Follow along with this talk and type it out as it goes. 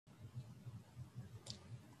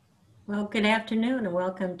Well, good afternoon and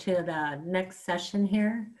welcome to the next session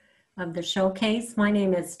here of the showcase. My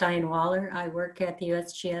name is Diane Waller. I work at the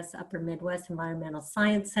USGS Upper Midwest Environmental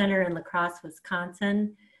Science Center in La Crosse,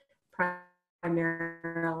 Wisconsin,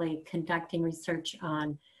 primarily conducting research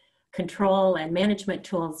on control and management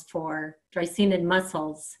tools for Dreissena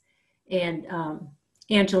mussels. And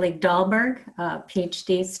Angelique Dahlberg, a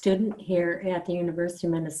PhD student here at the University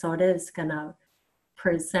of Minnesota, is going to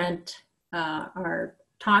present our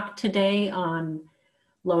talk today on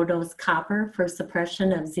low-dose copper for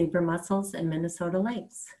suppression of zebra mussels in Minnesota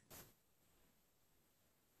lakes.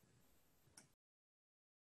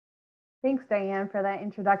 Thanks, Diane, for that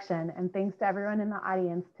introduction, and thanks to everyone in the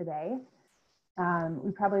audience today.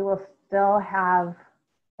 We probably will still have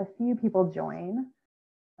a few people join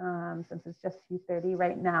since it's just 2:30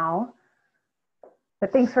 right now.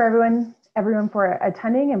 But thanks for everyone for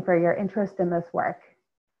attending and for your interest in this work.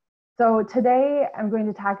 So today I'm going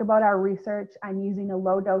to talk about our research on using a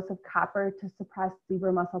low dose of copper to suppress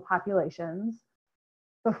zebra mussel populations.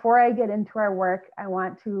 Before I get into our work, I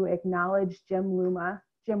want to acknowledge Jim Luma.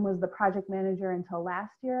 Jim was the project manager until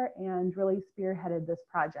last year and really spearheaded this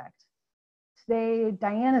project. Today,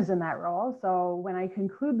 Diane is in that role, so when I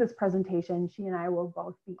conclude this presentation, she and I will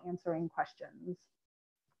both be answering questions.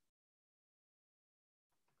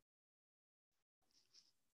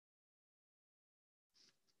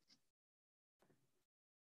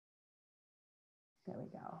 There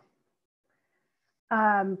we go.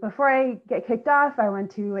 Before I get kicked off, I want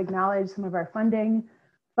to acknowledge some of our funding.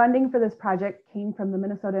 Funding for this project came from the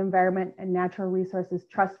Minnesota Environment and Natural Resources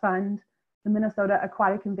Trust Fund, the Minnesota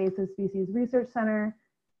Aquatic Invasive Species Research Center,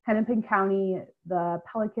 Hennepin County, the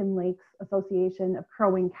Pelican Lakes Association of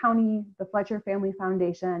Crow Wing County, the Fletcher Family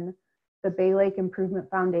Foundation, the Bay Lake Improvement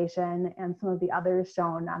Foundation, and some of the others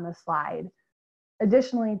shown on the slide.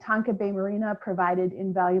 Additionally, Tonka Bay Marina provided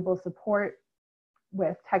invaluable support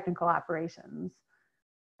with technical operations.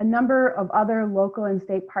 A number of other local and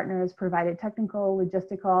state partners provided technical,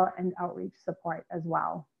 logistical, and outreach support as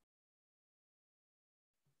well.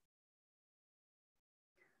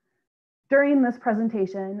 During this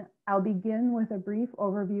presentation, I'll begin with a brief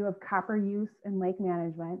overview of copper use in lake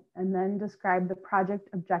management and then describe the project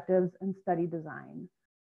objectives and study design.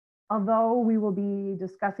 Although we will be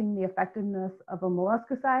discussing the effectiveness of a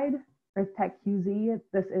molluscicide, EarthTech QZ,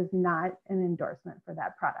 this is not an endorsement for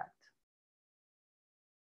that product.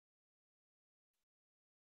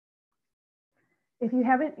 If you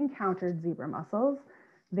haven't encountered zebra mussels,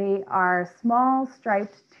 they are small,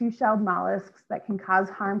 striped, two-shelled mollusks that can cause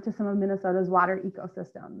harm to some of Minnesota's water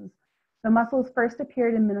ecosystems. The mussels first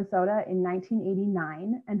appeared in Minnesota in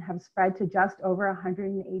 1989 and have spread to just over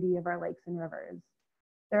 180 of our lakes and rivers.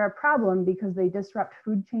 They're a problem because they disrupt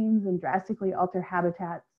food chains and drastically alter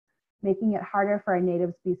habitats, making it harder for our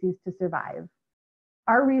native species to survive.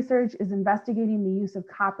 Our research is investigating the use of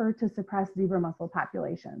copper to suppress zebra mussel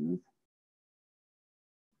populations.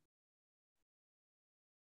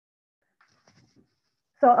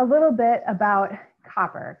 So a little bit about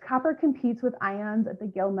copper. Copper competes with ions at the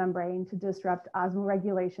gill membrane to disrupt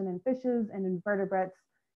osmoregulation in fishes and invertebrates,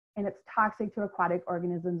 and it's toxic to aquatic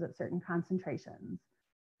organisms at certain concentrations.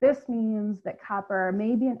 This means that copper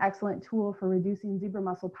may be an excellent tool for reducing zebra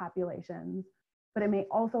mussel populations, but it may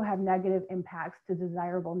also have negative impacts to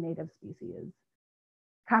desirable native species.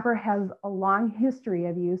 Copper has a long history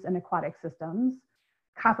of use in aquatic systems.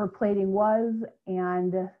 Copper plating was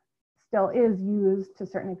and still is used to a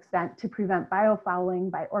certain extent to prevent biofouling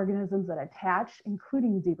by organisms that attach,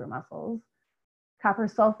 including zebra mussels. Copper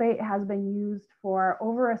sulfate has been used for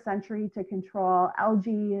over a century to control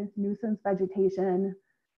algae, nuisance vegetation,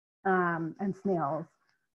 and snails.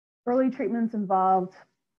 Early treatments involved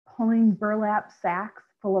pulling burlap sacks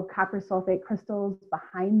full of copper sulfate crystals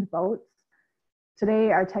behind boats.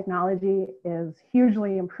 Today, our technology is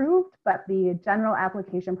hugely improved, but the general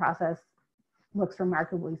application process looks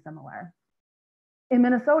remarkably similar. In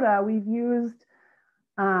Minnesota, we've used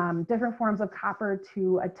different forms of copper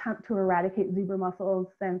to attempt to eradicate zebra mussels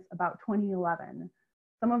since about 2011.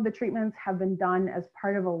 Some of the treatments have been done as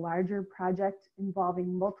part of a larger project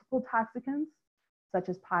involving multiple toxicants, such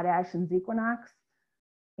as potash and Zequinox.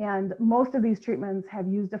 And most of these treatments have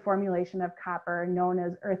used a formulation of copper known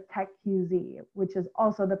as EarthTech QZ, which is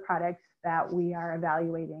also the product that we are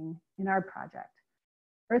evaluating in our project.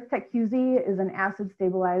 EarthTech QZ is an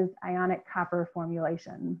acid-stabilized ionic copper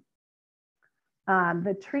formulation.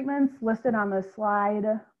 The treatments listed on the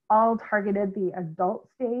slide all targeted the adult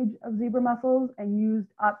stage of zebra mussels and used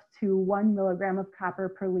up to 1 milligram of copper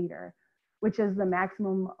per liter, which is the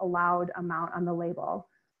maximum allowed amount on the label.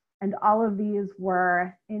 And all of these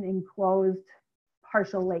were in enclosed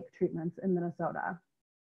partial lake treatments in Minnesota.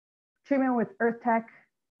 Treatment with EarthTech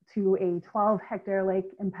to a 12-hectare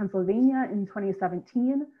lake in Pennsylvania in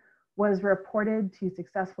 2017 was reported to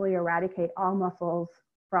successfully eradicate all mussels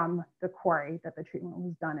from the quarry that the treatment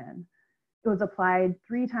was done in. It was applied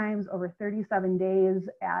 3 times over 37 days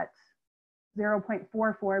at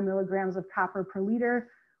 0.44 milligrams of copper per liter,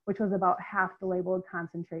 which was about half the labeled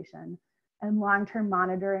concentration. And long-term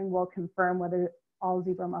monitoring will confirm whether all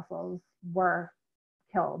zebra mussels were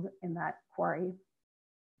killed in that quarry.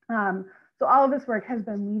 So all of this work has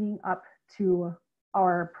been leading up to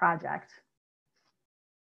our project.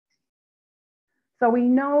 So we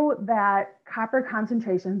know that copper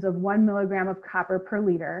concentrations of 1 milligram of copper per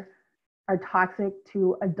liter are toxic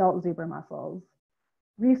to adult zebra mussels.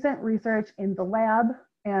 Recent research in the lab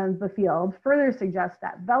and the field further suggests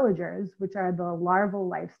that veligers, which are the larval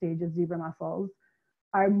life stage of zebra mussels,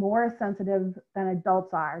 are more sensitive than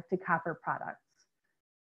adults are to copper products.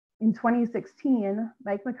 In 2016,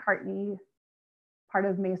 Mike McCartney, part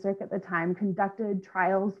of MASERC at the time, conducted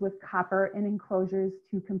trials with copper in enclosures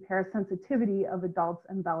to compare sensitivity of adults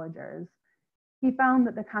and veligers. He found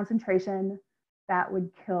that the concentration that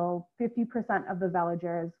would kill 50% of the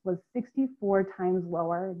veligers was 64 times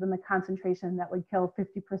lower than the concentration that would kill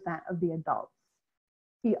 50% of the adults.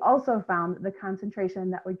 He also found that the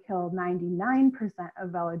concentration that would kill 99% of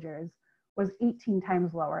veligers was 18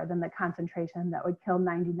 times lower than the concentration that would kill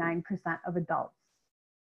 99% of adults.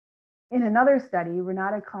 In another study,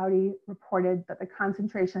 Renata Cloudy reported that the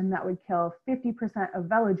concentration that would kill 50% of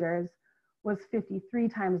veligers was 53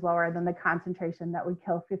 times lower than the concentration that would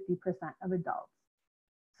kill 50% of adults.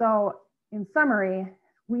 So in summary,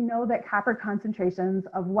 we know that copper concentrations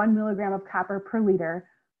of 1 milligram of copper per liter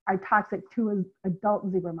are toxic to adult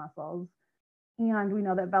zebra mussels. And we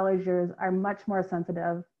know that veligers are much more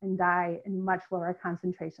sensitive and die in much lower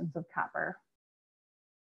concentrations of copper.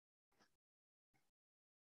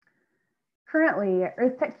 Currently,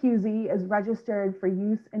 EarthTech QZ is registered for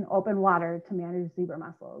use in open water to manage zebra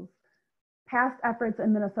mussels. Past efforts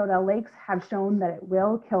in Minnesota lakes have shown that it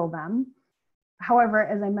will kill them. However,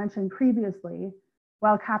 as I mentioned previously,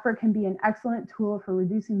 while copper can be an excellent tool for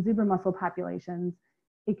reducing zebra mussel populations,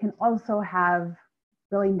 it can also have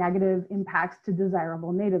really negative impacts to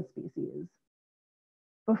desirable native species.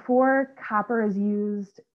 Before copper is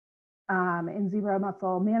used in zebra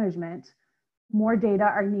mussel management, more data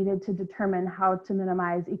are needed to determine how to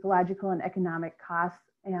minimize ecological and economic costs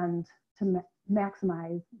and to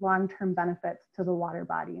maximize long-term benefits to the water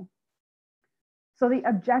body. So the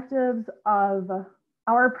objectives of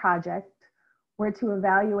our project were to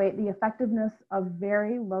evaluate the effectiveness of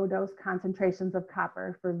very low dose concentrations of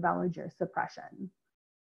copper for veliger suppression.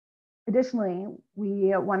 Additionally,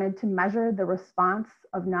 we wanted to measure the response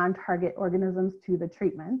of non-target organisms to the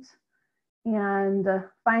treatment. And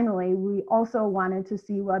finally, we also wanted to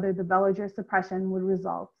see whether the veliger suppression would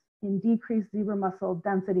result in decreased zebra mussel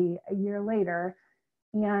density a year later,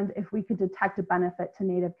 and if we could detect a benefit to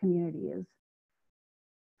native communities.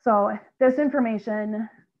 So this information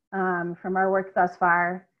from our work thus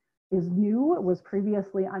far is new, it was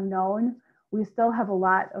previously unknown. We still have a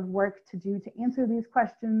lot of work to do to answer these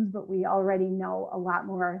questions, but we already know a lot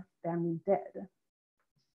more than we did.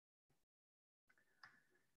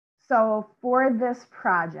 So for this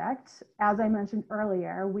project, as I mentioned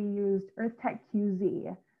earlier, we used EarthTech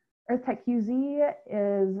QZ. EarthTech QZ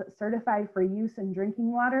is certified for use in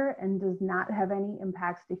drinking water and does not have any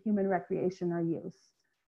impacts to human recreation or use.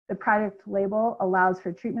 The product label allows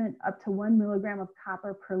for treatment up to 1 milligram of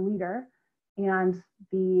copper per liter, and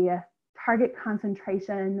the target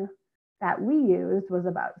concentration that we used was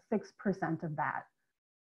about 6% of that.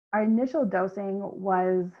 Our initial dosing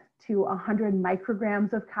was to 100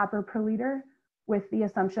 micrograms of copper per liter, with the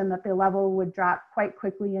assumption that the level would drop quite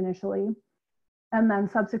quickly initially. And then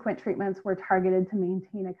subsequent treatments were targeted to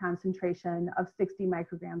maintain a concentration of 60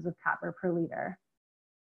 micrograms of copper per liter.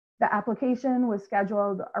 The application was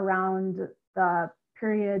scheduled around the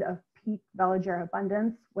period of peak veliger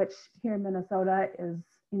abundance, which here in Minnesota is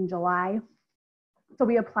in July. So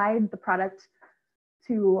we applied the product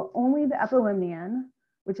to only the epilimnion,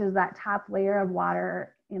 which is that top layer of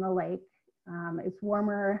water in a lake. It's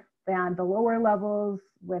warmer than the lower levels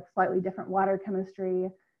with slightly different water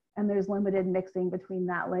chemistry, and there's limited mixing between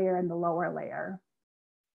that layer and the lower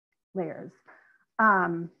layers.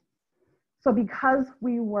 So because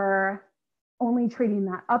we were only treating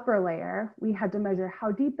that upper layer, we had to measure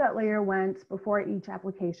how deep that layer went before each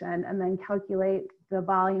application and then calculate the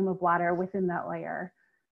volume of water within that layer.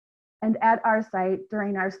 And at our site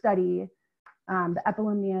during our study, the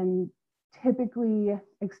epilimnion typically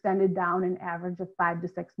extended down an average of 5 to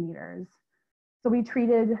 6 meters. So we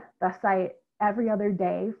treated the site every other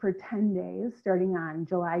day for 10 days, starting on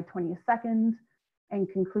July 22nd and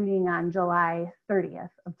concluding on July 30th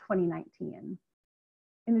of 2019.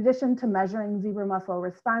 In addition to measuring zebra mussel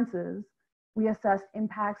responses, we assessed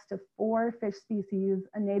impacts to 4 fish species,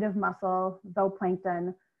 a native mussel,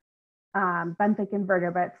 zooplankton, benthic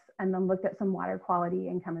invertebrates, and then looked at some water quality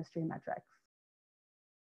and chemistry metrics.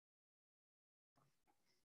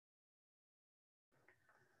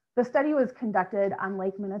 The study was conducted on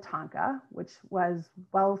Lake Minnetonka, which was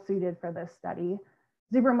well suited for this study.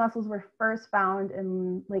 Zebra mussels were first found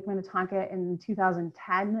in Lake Minnetonka in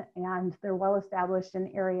 2010, and they're well established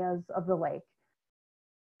in areas of the lake.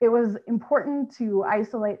 It was important to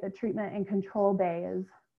isolate the treatment and control bays,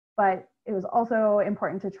 but it was also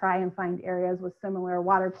important to try and find areas with similar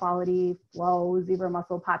water quality, flow, zebra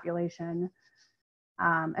mussel population.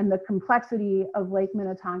 And the complexity of Lake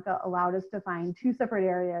Minnetonka allowed us to find 2 separate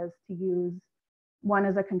areas to use, one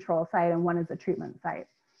as a control site and one as a treatment site.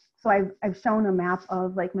 So I've shown a map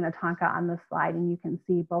of Lake Minnetonka on this slide, and you can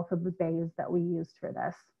see both of the bays that we used for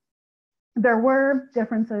this. There were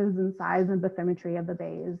differences in size and bathymetry of the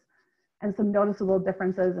bays, and some noticeable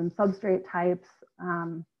differences in substrate types.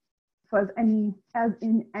 So as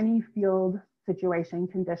in any field situation,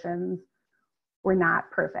 conditions were not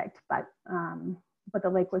perfect, but the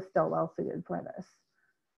lake was still well suited for this.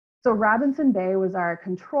 So Robinson Bay was our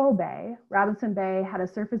control bay. Robinson Bay had a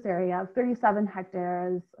surface area of 37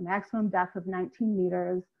 hectares, a maximum depth of 19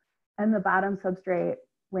 meters, and the bottom substrate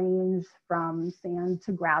ranged from sand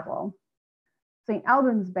to gravel. St.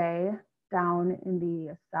 Albans Bay, down in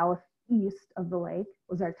the southeast of the lake,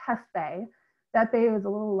 was our test bay. That bay is a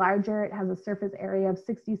little larger. It has a surface area of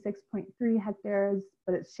 66.3 hectares,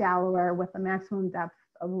 but it's shallower with a maximum depth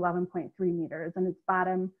of 11.3 meters, and its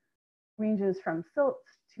bottom ranges from silt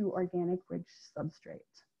to organic rich substrate.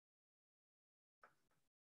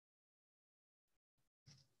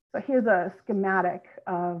 So here's a schematic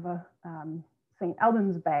of St.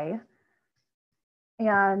 Albans Bay.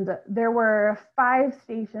 And there were 5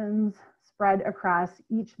 stations spread across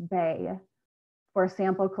each bay for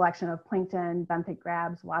sample collection of plankton, benthic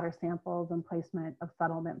grabs, water samples, and placement of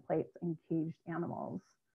settlement plates and caged animals.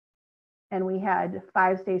 And we had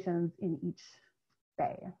 5 stations in each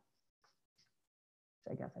bay,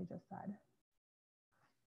 which I guess I just said.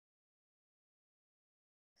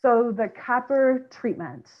 So the copper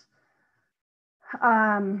treatment.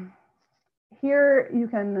 Here you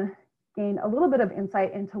can gain a little bit of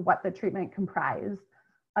insight into what the treatment comprised.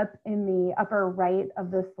 Up in the upper right of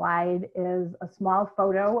the slide is a small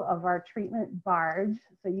photo of our treatment barge,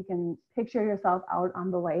 so you can picture yourself out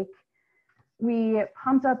on the lake. We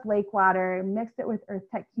pumped up lake water, mixed it with Earth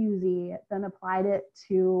Tech QZ, then applied it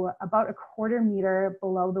to about a 1/4 meter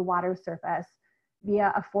below the water surface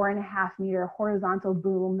via a 4.5 meter horizontal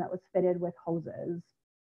boom that was fitted with hoses.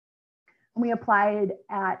 We applied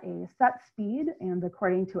at a set speed and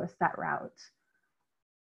according to a set route.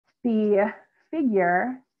 The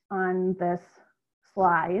figure on this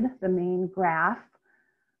slide, the main graph,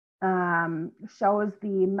 shows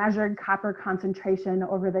the measured copper concentration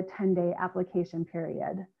over the 10-day application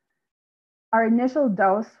period. Our initial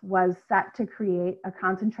dose was set to create a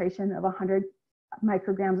concentration of 100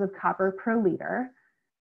 micrograms of copper per liter.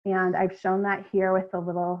 And I've shown that here with the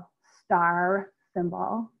little star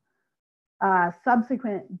symbol.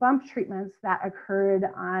 Subsequent bump treatments that occurred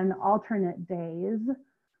on alternate days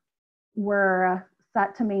were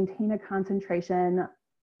set to maintain a concentration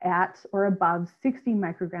at or above 60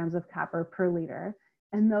 micrograms of copper per liter.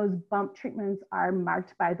 And those bump treatments are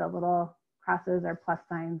marked by the little crosses or plus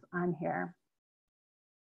signs on here.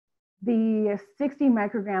 The 60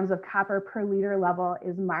 micrograms of copper per liter level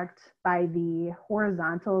is marked by the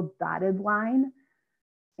horizontal dotted line.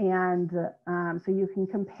 And so you can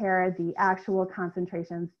compare the actual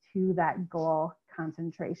concentrations to that goal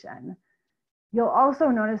concentration. You'll also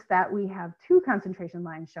notice that we have 2 concentration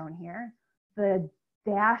lines shown here. The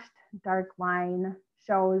dashed dark line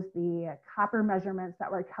shows the copper measurements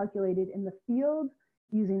that were calculated in the field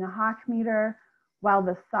using a Hawk meter, while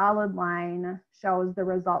the solid line shows the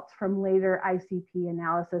results from later ICP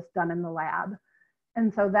analysis done in the lab.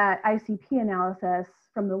 And so that ICP analysis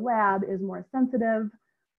from the lab is more sensitive,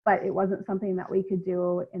 but it wasn't something that we could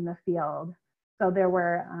do in the field. So there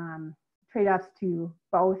were trade-offs to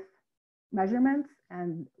both measurements,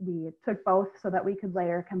 and we took both so that we could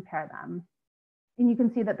later compare them. And you can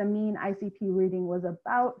see that the mean ICP reading was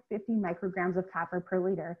about 50 micrograms of copper per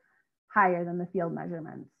liter, higher than the field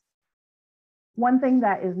measurements. One thing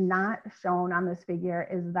that is not shown on this figure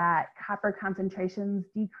is that copper concentrations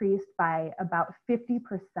decreased by about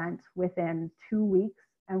 50% within 2 weeks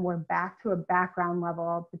and were back to a background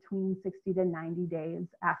level between 60 to 90 days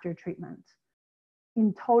after treatment.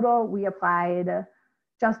 In total, we applied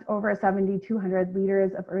just over 7,200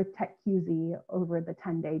 liters of Earth Tech QZ over the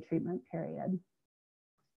 10-day treatment period.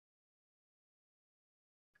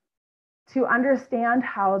 To understand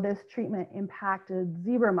how this treatment impacted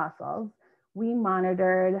zebra mussels, we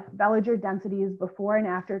monitored veliger densities before and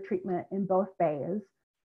after treatment in both bays,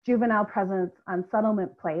 juvenile presence on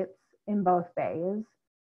settlement plates in both bays,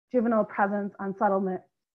 juvenile presence on settlement,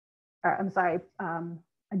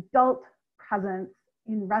 adult presence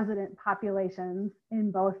in resident populations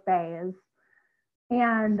in both bays.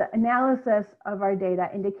 And analysis of our data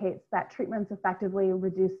indicates that treatments effectively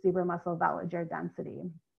reduce zebra mussel veliger density.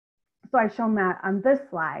 So I've shown that on this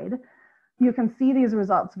slide. You can see these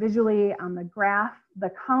results visually on the graph. The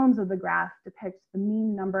columns of the graph depict the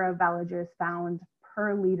mean number of veligers found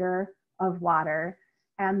per liter of water,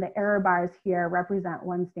 and the error bars here represent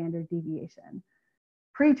one standard deviation.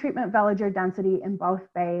 Pre-treatment veliger density in both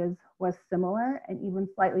bays was similar and even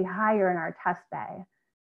slightly higher in our test bay.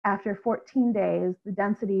 After 14 days, the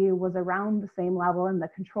density was around the same level in the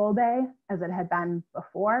control bay as it had been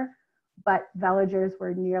before, but veligers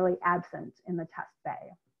were nearly absent in the test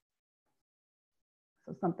bay.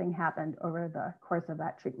 So something happened over the course of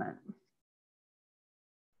that treatment.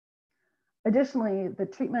 Additionally, the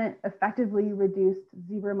treatment effectively reduced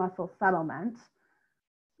zebra mussel settlement.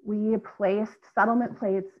 We placed settlement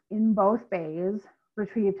plates in both bays,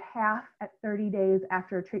 retrieved half at 30 days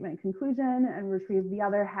after treatment conclusion, and retrieved the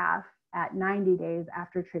other half at 90 days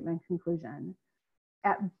after treatment conclusion.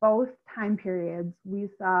 At both time periods, we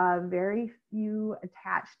saw very few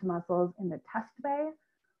attached mussels in the test bay,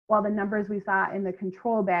 while the numbers we saw in the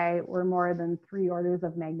control bay were more than 3 orders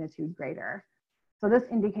of magnitude greater. So this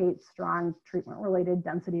indicates strong treatment-related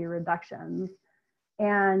density reductions.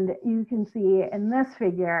 And you can see in this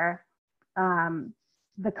figure,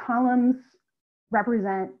 the columns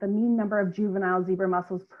represent the mean number of juvenile zebra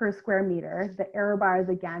mussels per square meter. The error bars,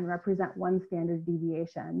 again, represent one standard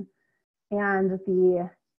deviation. And the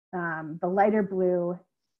lighter blue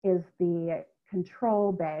is the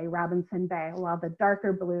control bay, Robinson Bay, while the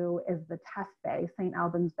darker blue is the test bay, St.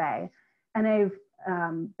 Albans Bay. And I've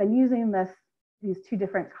been using these two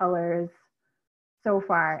different colors so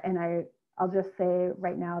far, and I'll just say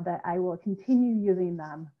right now that I will continue using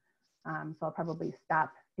them. So I'll probably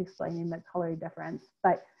stop explaining the color difference.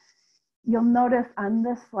 But you'll notice on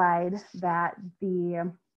this slide that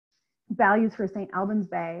the values for St. Albans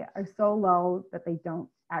Bay are so low that they don't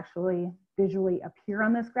actually visually appear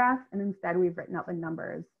on this graph, and instead we've written out the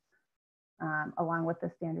numbers along with the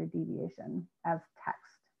standard deviation as text.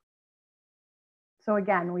 So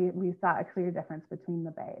again, we saw a clear difference between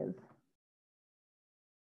the bays.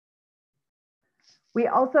 We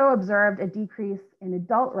also observed a decrease in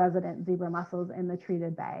adult resident zebra mussels in the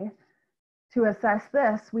treated bay. To assess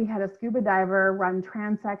this, we had a scuba diver run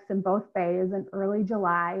transects in both bays in early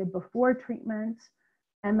July before treatment,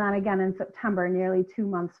 and then again in September, nearly 2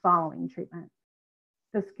 months following treatment.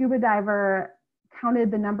 The scuba diver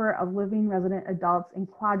counted the number of living resident adults in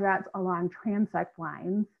quadrats along transect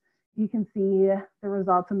lines. You can see the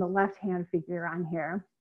results in the left-hand figure on here,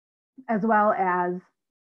 as well as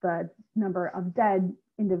the number of dead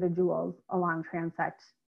individuals along transect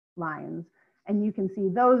lines. And you can see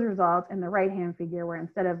those results in the right-hand figure, where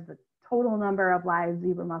instead of the total number of live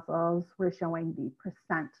zebra mussels, we're showing the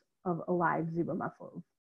percent of alive zebra mussels.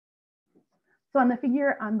 So on the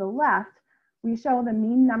figure on the left, we show the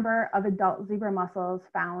mean number of adult zebra mussels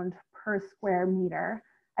found per square meter.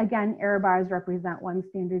 Again, error bars represent one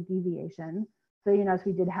standard deviation. So you notice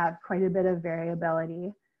we did have quite a bit of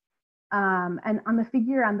variability. And on the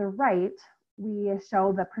figure on the right, we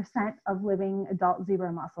show the percent of living adult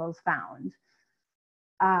zebra mussels found.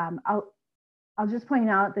 I'll just point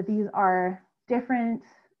out that these are different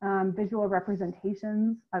visual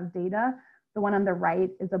representations of data. The one on the right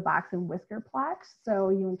is a box and whisker plot, so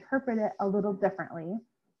you interpret it a little differently.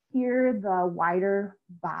 Here, the wider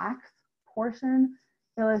box portion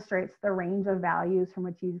illustrates the range of values from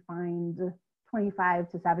which you find 25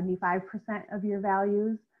 to 75% of your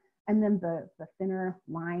values. And then the thinner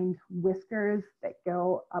lined whiskers that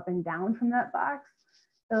go up and down from that box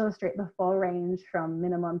illustrate the full range from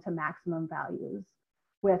minimum to maximum values,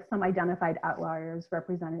 with some identified outliers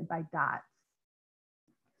represented by dots.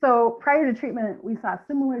 So prior to treatment, we saw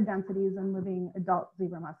similar densities in living adult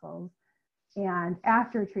zebra mussels. And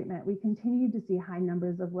after treatment, we continued to see high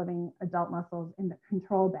numbers of living adult mussels in the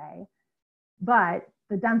control bay. But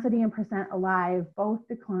the density and percent alive both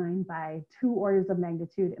declined by 2 orders of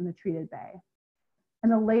magnitude in the treated bay.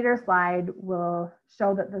 And the later slide will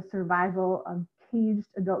show that the survival of caged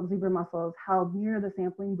adult zebra mussels held near the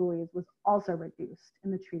sampling buoys was also reduced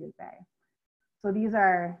in the treated bay. So these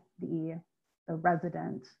are the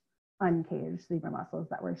resident uncaged zebra mussels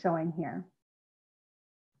that we're showing here.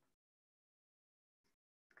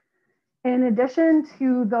 In addition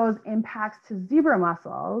to those impacts to zebra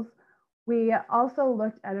mussels, we also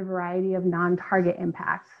looked at a variety of non-target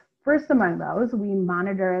impacts. First among those, we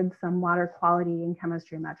monitored some water quality and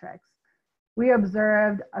chemistry metrics. We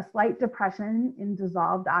observed a slight depression in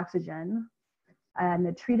dissolved oxygen in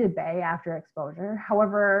the treated bay after exposure.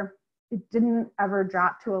 However, it didn't ever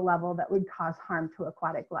drop to a level that would cause harm to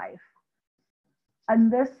aquatic life. On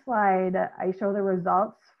this slide, I show the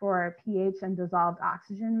results for pH and dissolved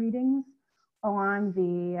oxygen readings. Along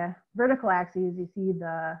the vertical axes, you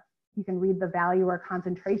can read the value or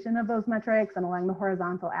concentration of those metrics, and along the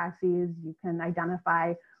horizontal axes, you can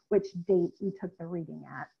identify which date we took the reading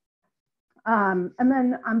at. And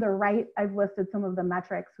then on the right, I've listed some of the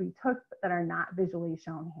metrics we took that are not visually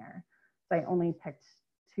shown here. So I only picked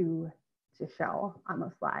 2 to show on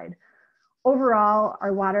the slide. Overall,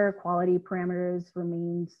 our water quality parameters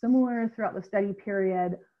remained similar throughout the study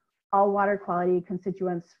period. All water quality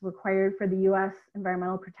constituents required for the US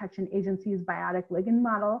Environmental Protection Agency's biotic ligand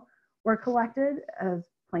model were collected as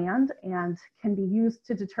planned and can be used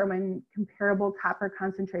to determine comparable copper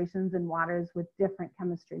concentrations in waters with different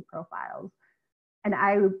chemistry profiles. And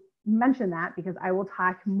I mention that because I will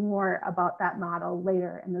talk more about that model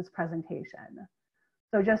later in this presentation.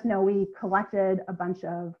 So just know we collected a bunch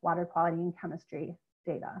of water quality and chemistry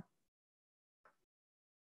data.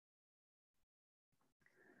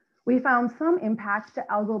 We found some impacts to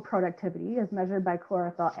algal productivity as measured by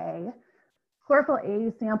chlorophyll A. Chlorophyll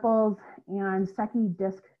A samples and Secchi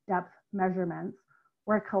disk depth measurements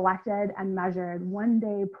were collected and measured 1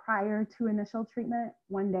 day prior to initial treatment,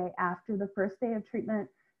 1 day after the first day of treatment,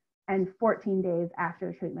 and 14 days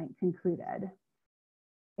after treatment concluded.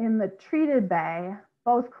 In the treated bay,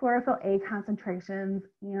 both chlorophyll A concentrations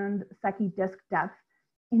and Secchi disk depth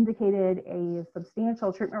indicated a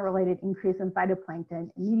substantial treatment-related increase in phytoplankton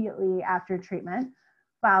immediately after treatment,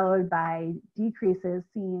 followed by decreases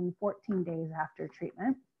seen 14 days after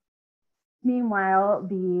treatment. Meanwhile,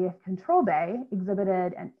 the control bay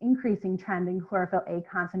exhibited an increasing trend in chlorophyll A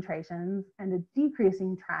concentrations and a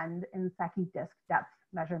decreasing trend in Secchi disk depth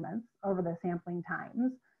measurements over the sampling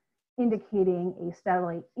times, indicating a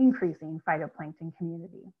steadily increasing phytoplankton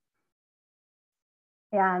community.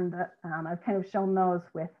 And I've kind of shown those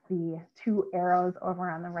with the 2 arrows over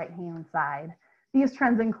on the right-hand side. These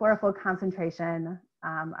trends in chlorophyll concentration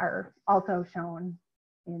are also shown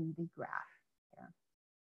in the graph here.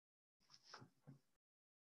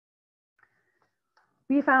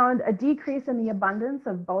 We found a decrease in the abundance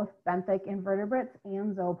of both benthic invertebrates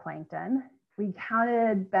and zooplankton. We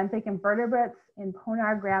counted benthic invertebrates in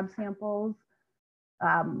Ponar grab samples.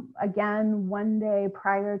 Again, 1 day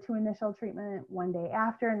prior to initial treatment, 1 day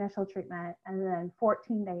after initial treatment, and then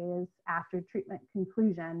 14 days after treatment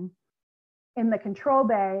conclusion. In the control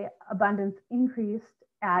bay, abundance increased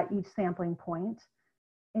at each sampling point.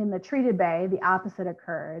 In the treated bay, the opposite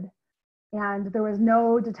occurred, and there was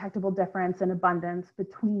no detectable difference in abundance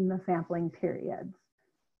between the sampling periods.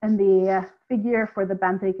 And the figure for the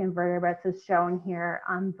benthic invertebrates is shown here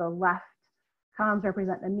on the left. Columns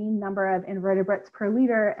represent the mean number of invertebrates per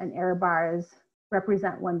liter, and error bars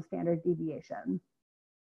represent 1 standard deviation.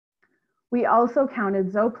 We also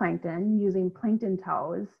counted zooplankton using plankton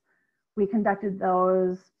toes. We conducted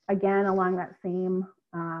those again along that same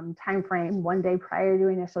time frame, 1 day prior to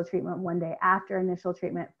initial treatment, 1 day after initial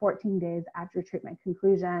treatment, 14 days after treatment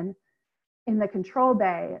conclusion. In the control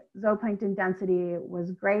bay, zooplankton density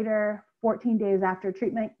was greater 14 days after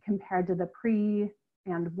treatment compared to the pre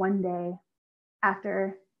and 1 day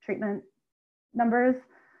after treatment numbers.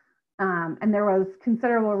 And there was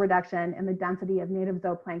considerable reduction in the density of native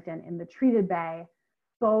zooplankton in the treated bay,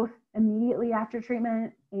 both immediately after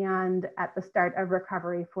treatment and at the start of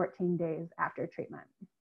recovery 14 days after treatment.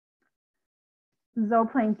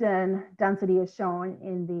 Zooplankton density is shown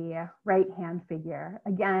in the right-hand figure.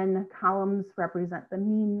 Again, columns represent the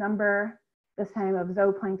mean number, this time of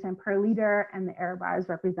zooplankton per liter, and the error bars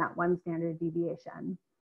represent 1 standard deviation.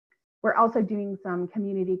 We're also doing some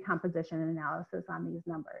community composition analysis on these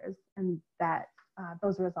numbers, and that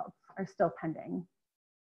those results are still pending.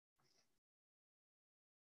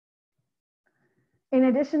 In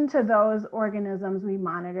addition to those organisms we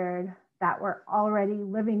monitored that were already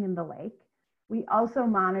living in the lake, we also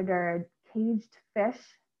monitored caged fish,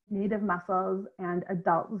 native mussels, and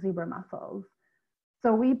adult zebra mussels.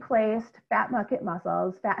 So we placed fat bucket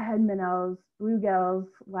mussels, fathead minnows, bluegills,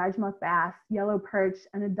 largemouth bass, yellow perch,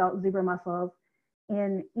 and adult zebra mussels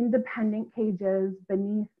in independent cages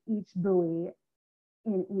beneath each buoy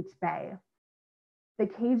in each bay. The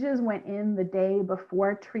cages went in the day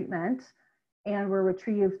before treatment and were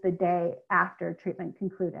retrieved the day after treatment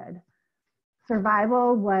concluded.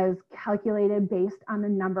 Survival was calculated based on the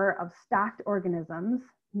number of stocked organisms,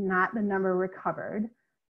 not the number recovered,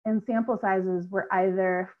 and sample sizes were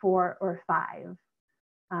either 4 or 5,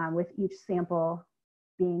 with each sample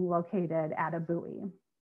being located at a buoy.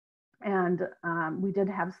 And we did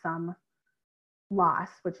have some loss,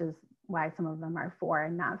 which is why some of them are 4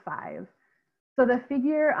 and not 5. So the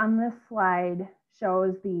figure on this slide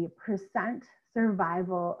shows the percent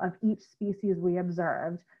survival of each species we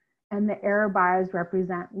observed, and the error bars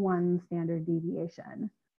represent 1 standard deviation.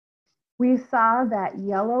 We saw that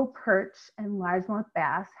yellow perch and largemouth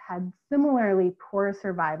bass had similarly poor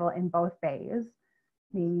survival in both bays,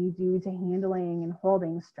 maybe due to handling and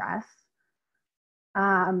holding stress.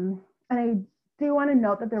 And I do want to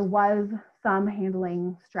note that there was some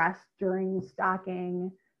handling stress during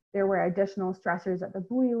stocking. There were additional stressors at the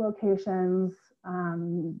buoy locations,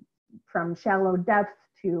 from shallow depth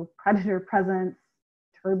to predator presence,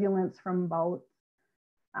 turbulence from boats.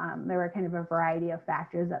 There were kind of a variety of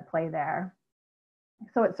factors at play there.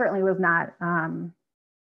 So it certainly was not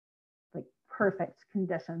like perfect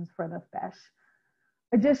conditions for the fish.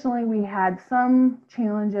 Additionally, we had some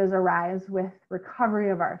challenges arise with recovery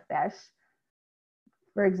of our fish.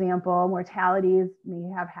 For example, mortalities may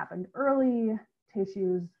have happened early,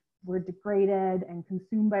 tissues were degraded and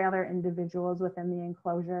consumed by other individuals within the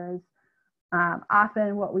enclosures.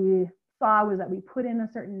 Often what we saw was that we put in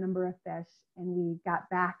a certain number of fish and we got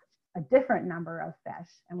back a different number of fish,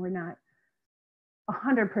 and we're not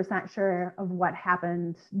 100% sure of what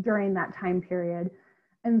happened during that time period.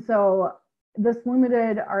 And so this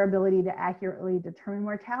limited our ability to accurately determine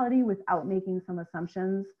mortality without making some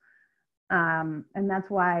assumptions. And that's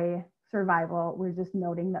why survival, we're just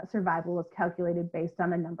noting that survival was calculated based on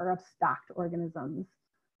the number of stocked organisms.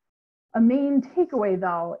 A main takeaway,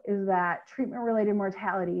 though, is that treatment-related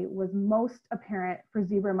mortality was most apparent for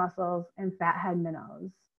zebra mussels and fathead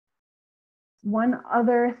minnows. One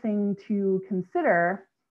other thing to consider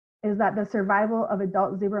is that the survival of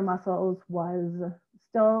adult zebra mussels was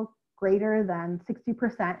still greater than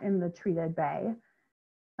 60% in the treated bay.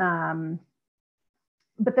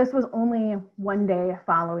 But this was only 1 day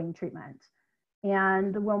following treatment.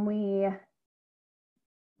 And when we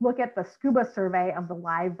look at the scuba survey of the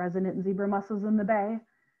live resident zebra mussels in the bay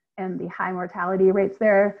and the high mortality rates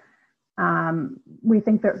there, we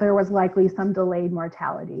think that there was likely some delayed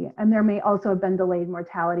mortality. And there may also have been delayed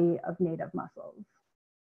mortality of native mussels.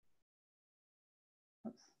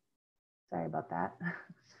 Oops. Sorry about that.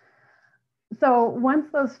 So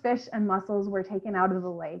once those fish and mussels were taken out of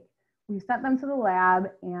the lake, we sent them to the lab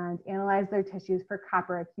and analyzed their tissues for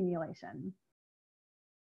copper accumulation.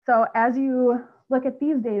 So as you look at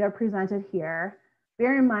these data presented here,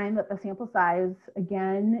 bear in mind that the sample size,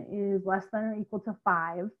 again, is less than or equal to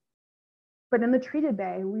 5. But in the treated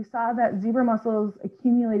bay, we saw that zebra mussels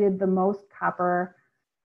accumulated the most copper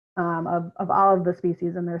of all of the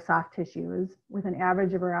species in their soft tissues, with an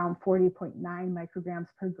average of around 40.9 micrograms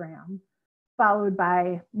per gram, followed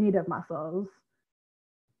by native mussels.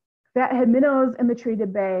 Fathead minnows in the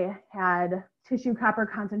treated bay had tissue copper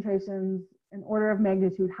concentrations an order of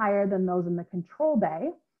magnitude higher than those in the control bay,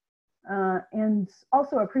 and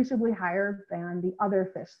also appreciably higher than the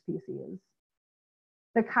other fish species.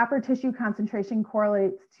 The copper tissue concentration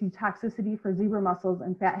correlates to toxicity for zebra mussels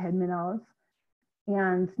and fathead minnows,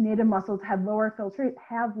 and native mussels have lower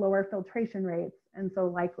filtration rates, and so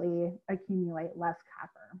likely accumulate less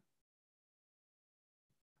copper.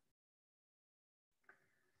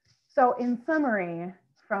 So in summary,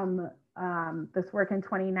 from this work in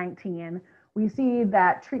 2019, we see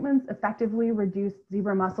that treatments effectively reduced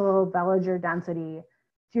zebra mussel veliger density,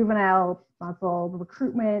 juvenile mussel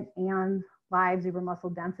recruitment, and live zebra mussel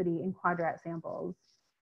density in quadrat samples.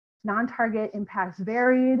 Non-target impacts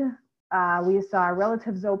varied. We saw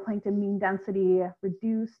relative zooplankton mean density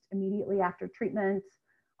reduced immediately after treatment,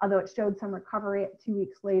 although it showed some recovery at 2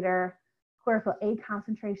 weeks later. Chlorophyll A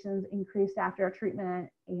concentrations increased after treatment,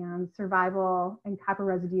 and survival and copper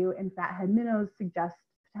residue in fathead minnows suggests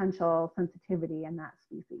potential sensitivity in that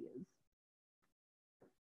species.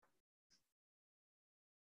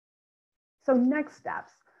 So next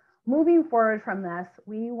steps. Moving forward from this,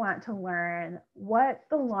 we want to learn what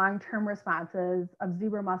the long-term responses of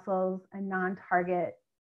zebra mussels and non-target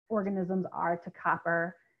organisms are to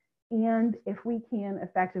copper, and if we can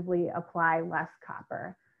effectively apply less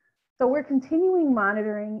copper. So we're continuing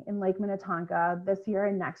monitoring in Lake Minnetonka this year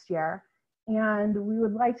and next year, And we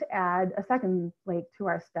would like to add a second lake to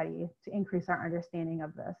our study to increase our understanding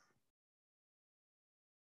of this.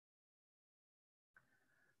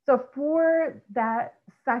 So for that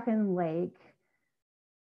second lake,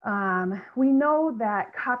 we know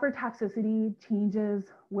that copper toxicity changes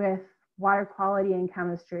with water quality and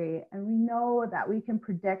chemistry, and we know that we can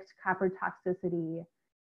predict copper toxicity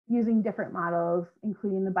using different models,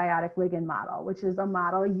 including the biotic ligand model, which is a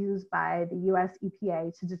model used by the US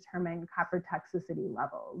EPA to determine copper toxicity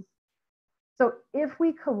levels. So if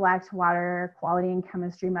we collect water quality and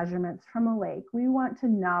chemistry measurements from a lake, we want to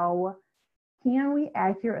know, can we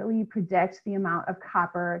accurately predict the amount of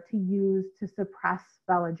copper to use to suppress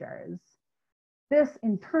villagers? This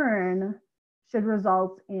in turn should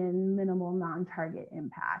result in minimal non-target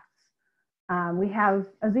impacts. We have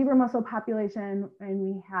a zebra mussel population and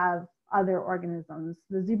we have other organisms.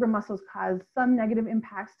 The zebra mussels cause some negative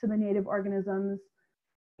impacts to the native organisms,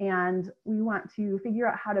 and we want to figure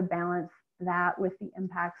out how to balance that with the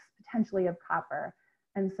impacts potentially of copper.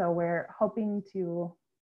 And so we're hoping to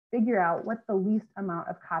figure out what the least amount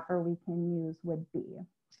of copper we can use would be.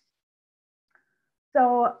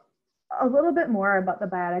 So a little bit more about the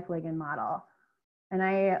biotic ligand model. And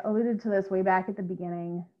I alluded to this way back at the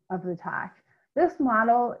beginning of the talk. This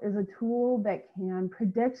model is a tool that can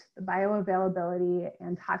predict the bioavailability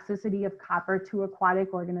and toxicity of copper to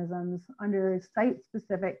aquatic organisms under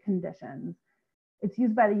site-specific conditions. It's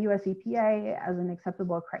used by the US EPA as an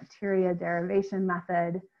acceptable criteria derivation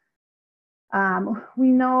method. We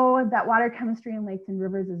know that water chemistry in lakes and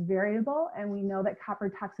rivers is variable, and we know that copper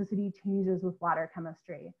toxicity changes with water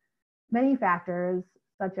chemistry. Many factors,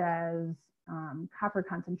 such as copper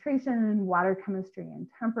concentration, water chemistry and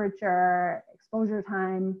temperature, exposure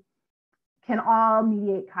time, can all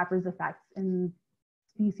mediate copper's effects in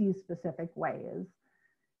species-specific ways.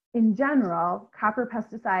 In general, copper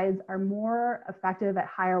pesticides are more effective at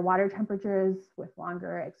higher water temperatures with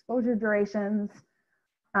longer exposure durations.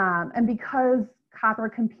 And because copper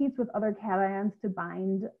competes with other cations to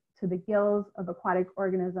bind to the gills of aquatic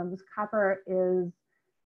organisms, copper is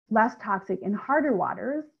less toxic in harder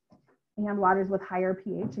waters and waters with higher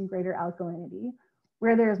pH and greater alkalinity,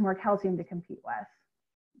 where there's more calcium to compete with.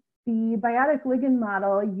 The biotic ligand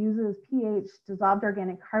model uses pH, dissolved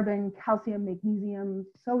organic carbon, calcium, magnesium,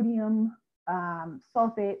 sodium,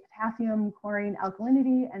 sulfate, potassium, chlorine,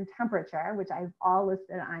 alkalinity, and temperature, which I've all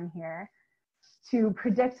listed on here, to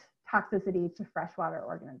predict toxicity to freshwater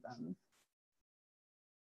organisms.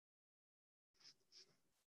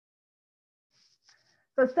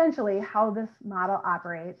 So essentially how this model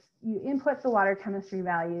operates, you input the water chemistry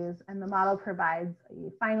values and the model provides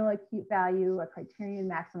a final acute value, a criterion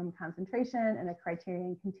maximum concentration, and a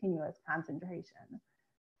criterion continuous concentration.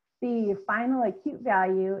 The final acute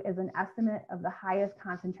value is an estimate of the highest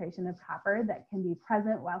concentration of copper that can be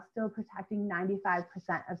present while still protecting 95%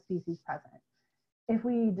 of species present. If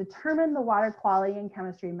we determine the water quality and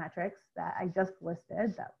chemistry metrics that I just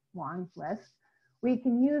listed, that long list, we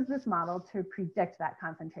can use this model to predict that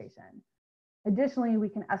concentration. Additionally, we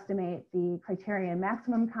can estimate the criterion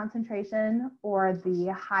maximum concentration, or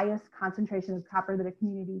the highest concentration of copper that a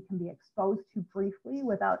community can be exposed to briefly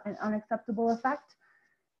without an unacceptable effect.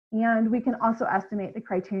 And we can also estimate the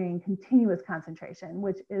criterion continuous concentration,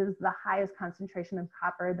 which is the highest concentration of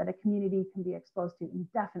copper that a community can be exposed to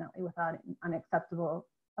indefinitely without an unacceptable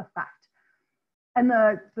effect. And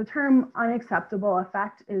the term unacceptable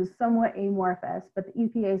effect is somewhat amorphous, but the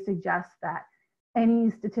EPA suggests that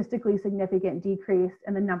any statistically significant decrease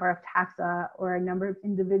in the number of taxa or a number of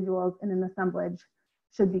individuals in an assemblage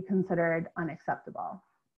should be considered unacceptable.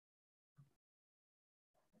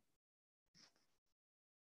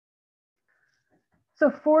 So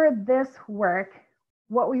for this work,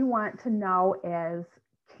 what we want to know is,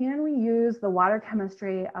 can we use the water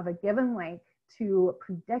chemistry of a given lake to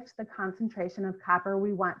predict the concentration of copper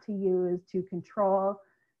we want to use to control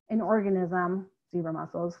an organism, zebra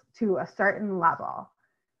mussels, to a certain level?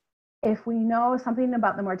 If we know something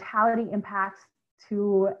about the mortality impacts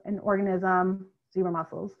to an organism, zebra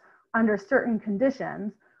mussels, under certain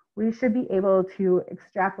conditions, we should be able to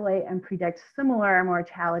extrapolate and predict similar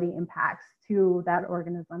mortality impacts to that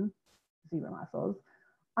organism, zebra mussels,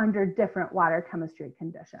 under different water chemistry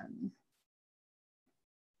conditions.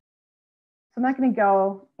 So I'm not going to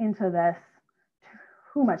go into this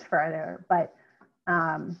too much further, but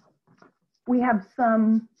we have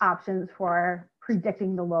some options for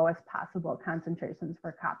predicting the lowest possible concentrations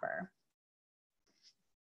for copper.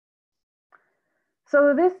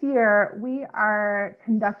 So this year, we are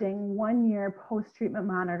conducting 1-year post-treatment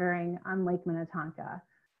monitoring on Lake Minnetonka.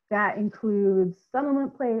 That includes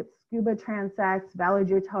settlement plates, scuba transects,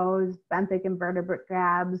 veliger tows, benthic invertebrate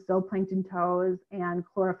grabs, zooplankton tows, and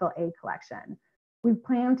chlorophyll A collection. We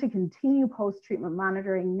plan to continue post-treatment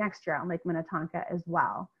monitoring next year on Lake Minnetonka as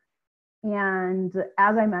well. And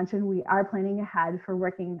as I mentioned, we are planning ahead for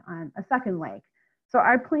working on a second lake. So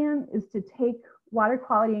our plan is to take water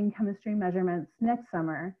quality and chemistry measurements next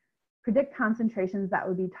summer, predict concentrations that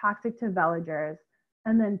would be toxic to veligers,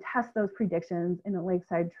 and then test those predictions in a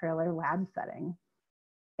lakeside trailer lab setting.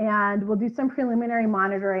 And we'll do some preliminary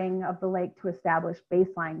monitoring of the lake to establish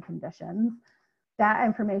baseline conditions. That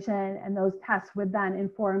information and those tests would then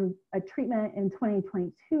inform a treatment in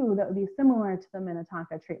 2022 that would be similar to the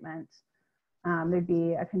Minnetonka treatment. There'd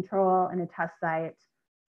be a control and a test site,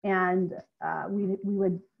 and we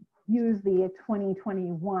would use the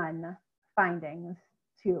 2021 findings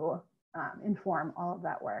to inform all of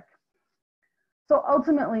that work. So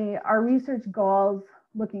ultimately, our research goals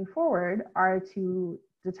looking forward are to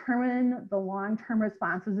determine the long-term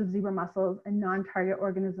responses of zebra mussels and non-target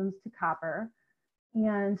organisms to copper,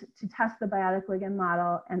 and to test the biotic ligand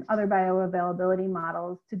model and other bioavailability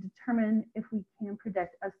models to determine if we can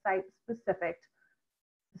predict a site-specific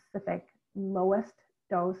lowest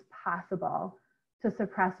dose possible to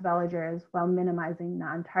suppress veligers while minimizing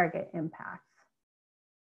non-target impacts.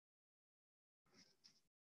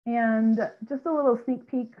 And just a little sneak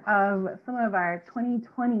peek of some of our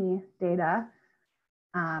 2020 data,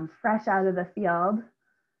 fresh out of the field.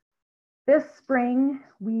 This spring,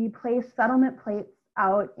 we placed settlement plates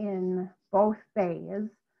out in both bays.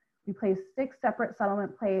 We placed 6 separate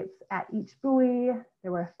settlement plates at each buoy.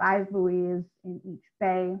 There were 5 buoys in each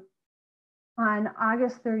bay. On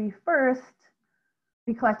August 31st,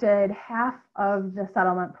 we collected half of the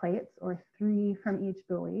settlement plates, or 3 from each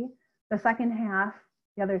buoy. The second half,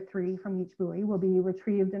 the other 3 from each buoy, will be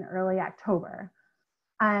retrieved in early October.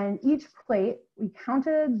 On each plate, we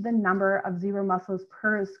counted the number of zebra mussels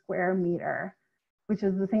per square meter, which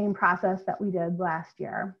is the same process that we did last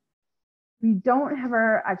year. We don't have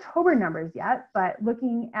our October numbers yet, but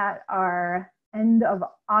looking at our end of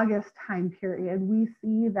August time period, we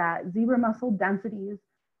see that zebra mussel densities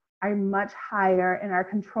are much higher in our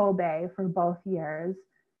control bay for both years.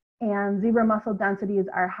 And zebra mussel densities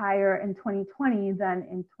are higher in 2020 than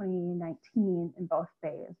in 2019 in both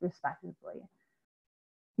bays, respectively.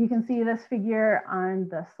 You can see this figure on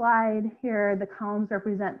the slide here. The columns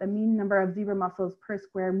represent the mean number of zebra mussels per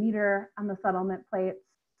square meter on the settlement plates.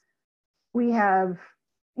 We have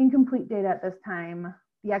incomplete data at this time.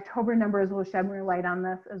 The October numbers will shed more light on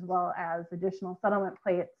this, as well as additional settlement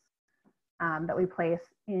plates that we place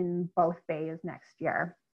in both bays next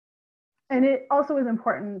year. And it also is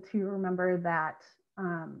important to remember that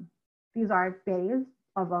these are bays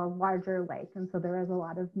of a larger lake, and so there is a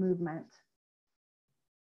lot of movement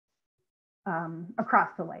across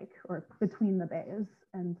the lake or between the bays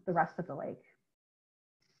and the rest of the lake.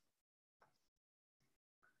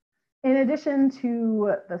 In addition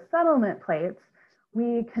to the settlement plates,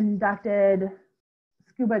 we conducted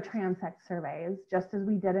scuba transect surveys, just as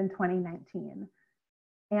we did in 2019.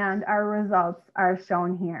 And our results are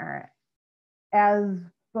shown here. As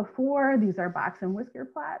before, these are box and whisker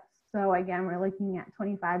plots. So again, we're looking at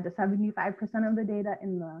 25 to 75% of the data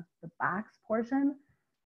in the box portion.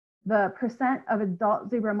 The percent of adult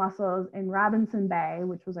zebra mussels in Robinson Bay,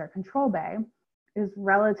 which was our control bay, is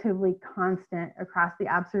relatively constant across the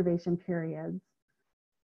observation periods.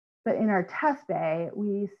 But in our test bay,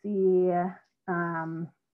 we see a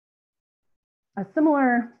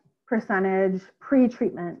similar percentage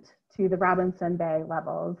pre-treatment to the Robinson Bay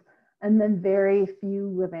levels, and then very few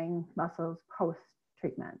living mussels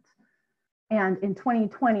post-treatment. And in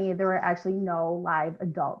 2020, there were actually no live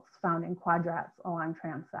adults found in quadrats along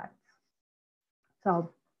transects.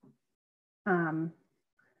 So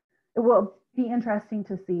it will be interesting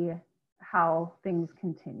to see how things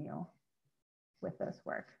continue with this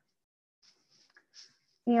work.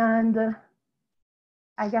 And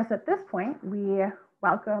I guess at this point, we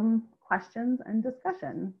welcome questions and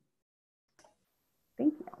discussion.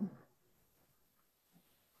 Thank you.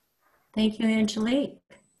 Thank you, Angelique.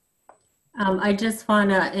 I just want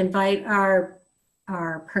to invite our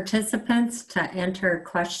participants to enter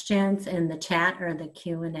questions in the chat or the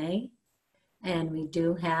Q&A. And we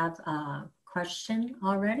do have a question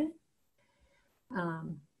already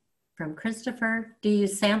from Christopher. Do you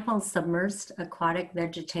sample submersed aquatic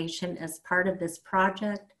vegetation as part of this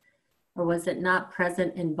project, or was it not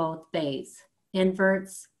present in both bays?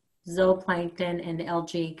 Inverts, zooplankton, and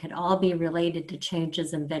algae could all be related to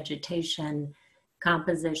changes in vegetation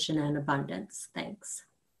composition and abundance. Thanks.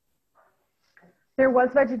 There was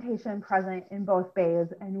vegetation present in both bays,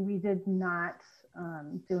 and we did not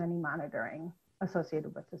do any monitoring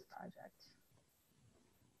associated with this project.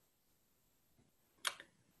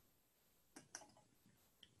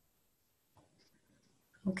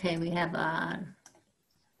 Okay, we have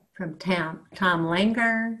from Tom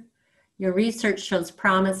Langer. Your research shows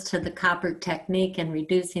promise to the copper technique in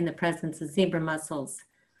reducing the presence of zebra mussels.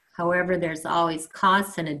 However, there's always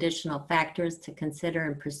costs and additional factors to consider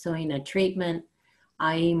in pursuing a treatment,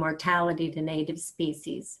 i.e. mortality to native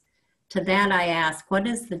species. To that I ask, what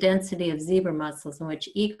is the density of zebra mussels in which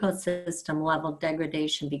ecosystem level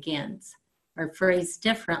degradation begins? Or phrased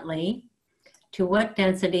differently, to what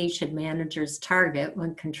density should managers target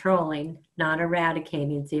when controlling, not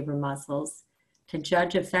eradicating zebra mussels, to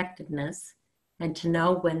judge effectiveness and to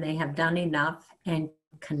know when they have done enough and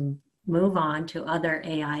can move on to other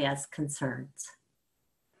AIS concerns?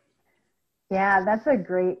 Yeah, that's a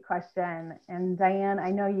great question. And Diane,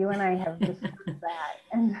 I know you and I have discussed that.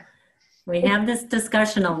 And we have this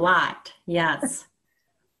discussion a lot, yes.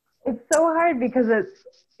 It's so hard because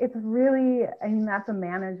it's really, I mean, that's a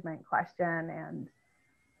management question, and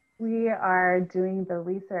we are doing the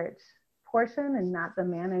research portion and not the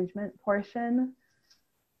management portion.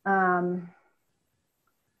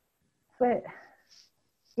 But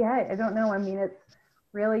yeah, I don't know. I mean, it's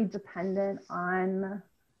really dependent on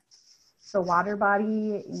the water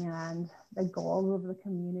body and the goals of the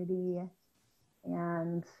community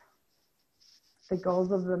and the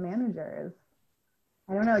goals of the managers.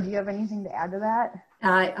 I don't know. Do you have anything to add to that?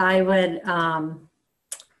 I would,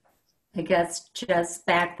 I guess, just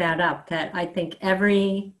back that up, that I think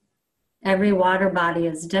every water body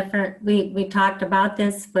is different. We talked about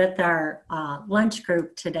this with our lunch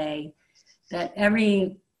group today, that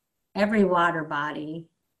every water body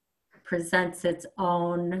presents its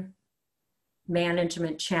own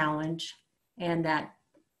management challenge, and that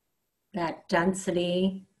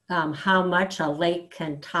density, how much a lake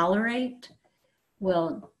can tolerate,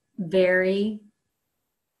 will vary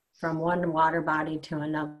from one water body to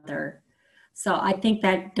another. So I think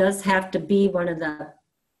that does have to be one of the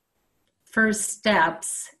first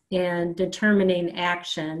steps in determining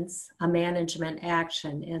actions, a management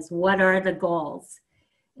action, is what are the goals?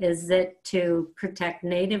 Is it to protect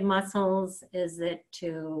native mussels? Is it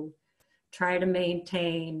to try to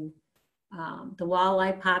maintain the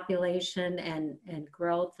walleye population and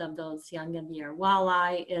growth of those young of year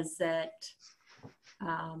walleye? Is it,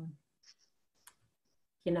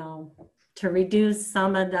 you know, to reduce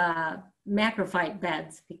some of the macrophyte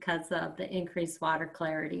beds because of the increased water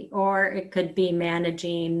clarity? Or it could be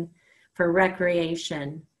managing for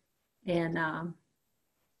recreation and,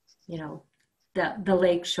 you know, the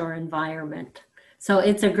lakeshore environment. So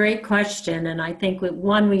it's a great question, and I think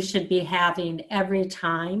one we should be having every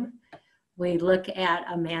time we look at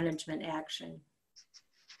a management action.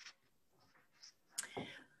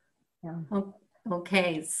 Yeah.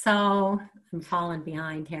 Okay, so I'm falling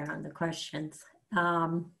behind here on the questions.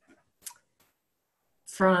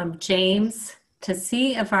 From James, to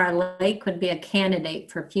see if our lake would be a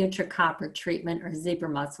candidate for future copper treatment or zebra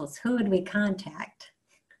mussels, who would we contact?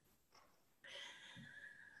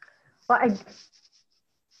 Well,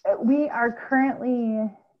 we are currently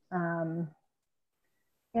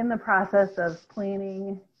in the process of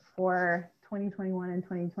planning for 2021 and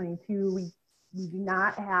 2022. We do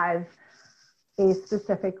not have a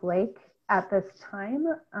specific lake at this time.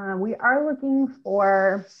 We are looking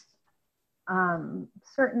for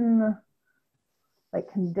certain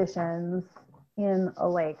conditions in a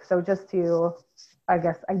lake. So just to, I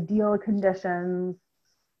guess, ideal conditions,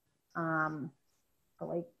 the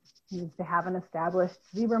lake needs to have an established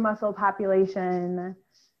zebra mussel population.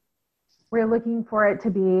 We're looking for it to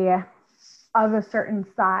be of a certain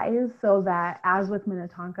size so that, as with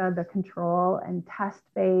Minnetonka, the control and test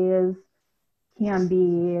bays can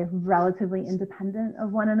be relatively independent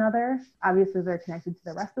of one another. Obviously, they're connected to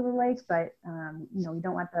the rest of the lake, but you know, we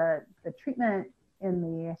don't want the treatment in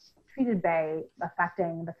the treated bay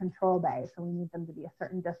affecting the control bay, so we need them to be a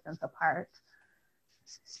certain distance apart.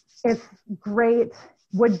 It's great,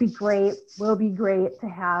 would be great, will be great to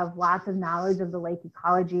have lots of knowledge of the lake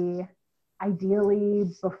ecology,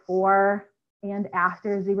 ideally before and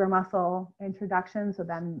after zebra mussel introduction, so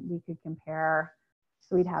then we could compare.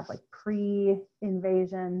 So we'd have like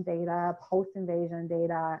pre-invasion data, post-invasion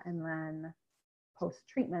data, and then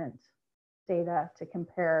post-treatment data to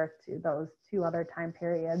compare to those two other time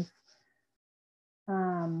periods.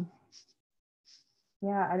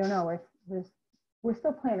 Yeah, I don't know. We're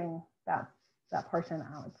still planning that portion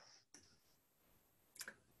out.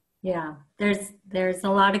 Yeah, there's a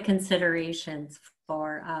lot of considerations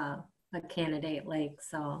for a candidate lake.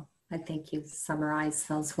 So I think you summarized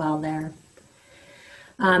those well there.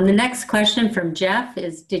 The next question from Jeff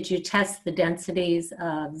is, did you test the densities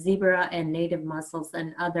of zebra and native mussels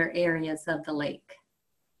in other areas of the lake?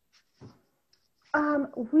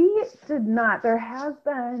 We did not. There has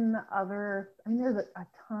been there's a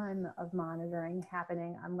ton of monitoring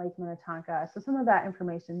happening on Lake Minnetonka. So some of that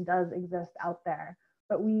information does exist out there,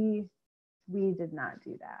 but we did not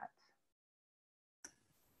do that.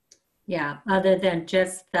 Yeah, other than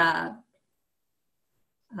just the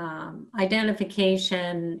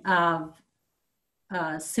identification of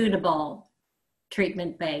suitable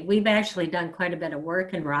treatment bay. We've actually done quite a bit of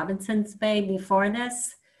work in Robinson's Bay before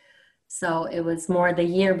this. So it was more the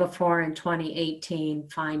year before in 2018,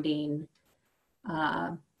 finding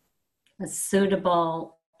a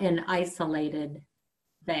suitable and isolated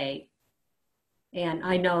bay. And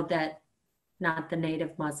I know that not the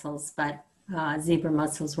native mussels, but zebra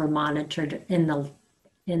mussels were monitored in the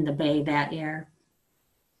bay that year.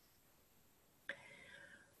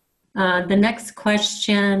 The next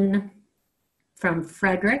question from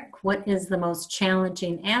Frederick, what is the most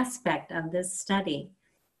challenging aspect of this study?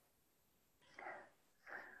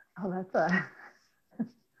 Oh, that's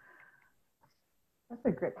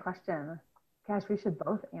a great question. Gosh, we should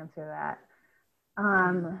both answer that.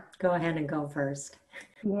 Go ahead and go first.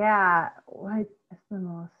 Yeah, what is the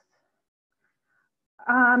most?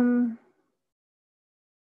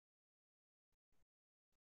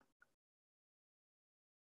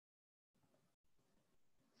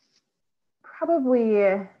 Probably,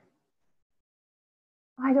 I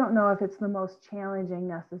don't know if it's the most challenging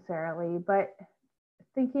necessarily, but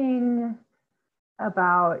thinking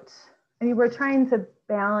about, we're trying to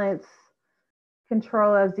balance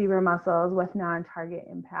control of zebra mussels with non-target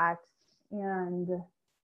impacts. And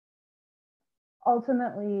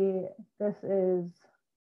ultimately, this is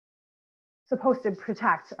supposed to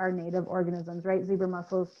protect our native organisms, right? Zebra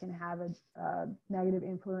mussels can have a negative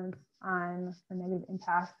influence on, a negative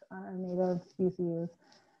impact on our native species.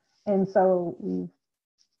 And so we've,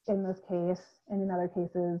 in this case and in other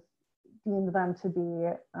cases, deemed them to be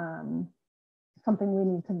something we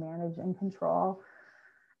need to manage and control.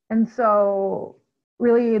 And so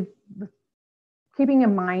really keeping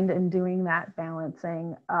in mind and doing that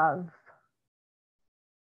balancing of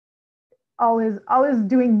always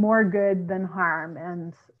doing more good than harm.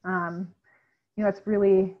 And it's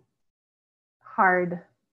really hard.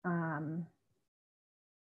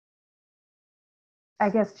 I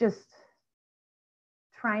guess just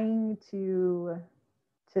trying to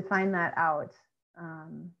find that out.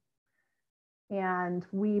 And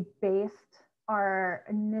we based our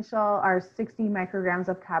 60 micrograms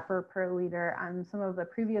of copper per liter on some of the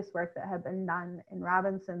previous work that had been done in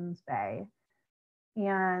Robinson's Bay.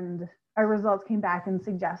 And our results came back and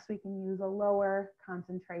suggest we can use a lower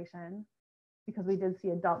concentration because we did see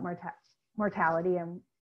adult mortality, and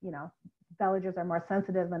villagers are more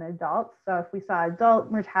sensitive than adults. So if we saw adult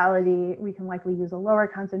mortality, we can likely use a lower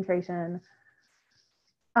concentration.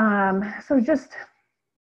 So just,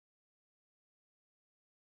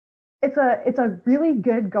 it's a really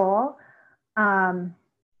good goal,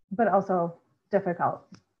 but also difficult.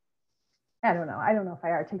 I don't know if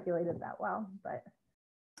I articulated that well, but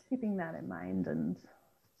keeping that in mind and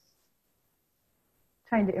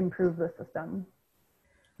trying to improve the system.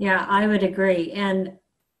 Yeah, I would agree. And,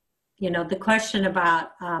 the question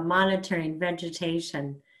about monitoring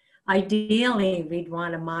vegetation, ideally, we'd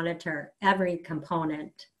want to monitor every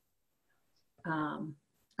component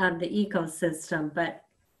of the ecosystem, but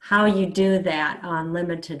how you do that on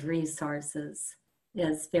limited resources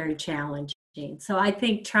is very challenging. So I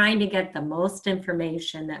think trying to get the most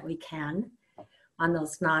information that we can on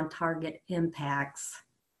those non-target impacts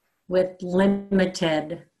with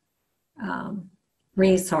limited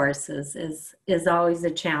resources is always a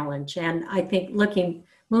challenge. And I think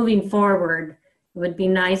moving forward, it would be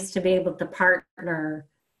nice to be able to partner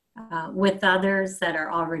with others that are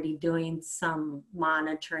already doing some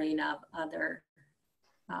monitoring of other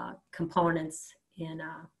components in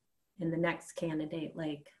the next candidate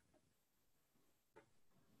lake.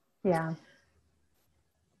 Yeah.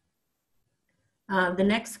 The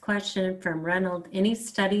next question from Reynolds, any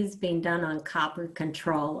studies being done on copper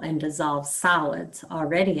control and dissolved solids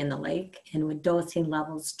already in the lake, and would dosing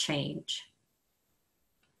levels change?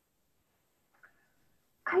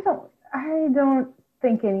 I don't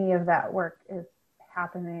think any of that work is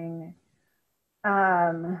happening.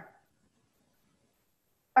 I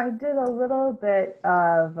did a little bit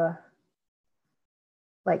of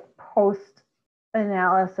post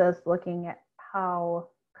analysis looking at how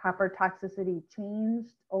copper toxicity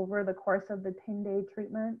changed over the course of the 10-day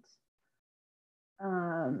treatment.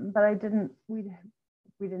 but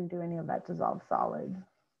we didn't do any of that dissolved solid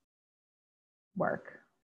work.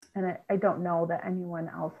 And I don't know that anyone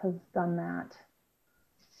else has done that.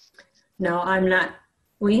 No,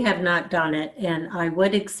 we have not done it, and I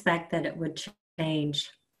would expect that it would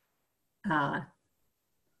change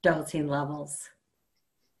dosing levels,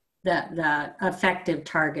 the effective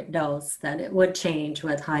target dose, that it would change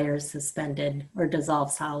with higher suspended or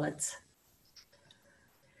dissolved solids.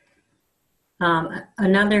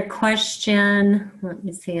 Another question, let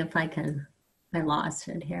me see if I lost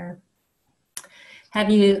it here.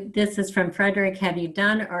 This is from Frederick, have you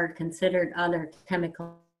done or considered other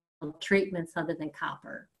chemical treatments other than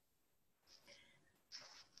copper?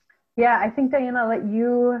 Yeah, I think, Diana,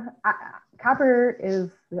 copper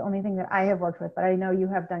is the only thing that I have worked with, but I know you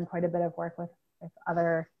have done quite a bit of work with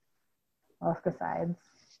other molluscicides.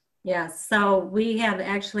 Yeah, so we have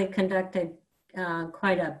actually conducted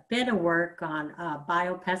quite a bit of work on a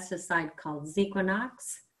biopesticide called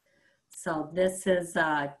Zequinox. So this is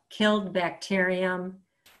a killed bacterium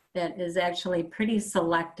that is actually pretty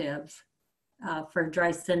selective for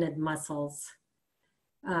dry-scented mussels.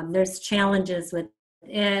 There's challenges with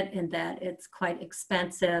it in that it's quite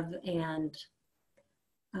expensive and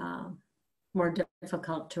more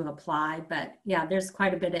difficult to apply. But yeah, there's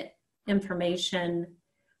quite a bit of information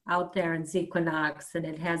out there in Zequinox, and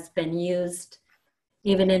it has been used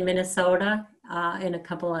even in Minnesota in a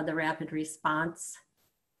couple of the rapid response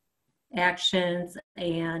actions,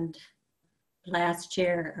 and last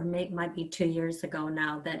year, or might be 2 years ago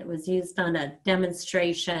now, that it was used on a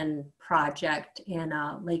demonstration project in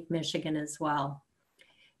Lake Michigan as well.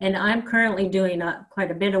 And I'm currently doing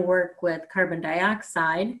quite a bit of work with carbon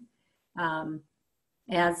dioxide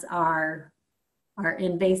as our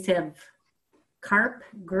invasive carp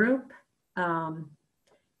group. At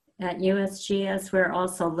USGS, we're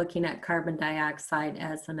also looking at carbon dioxide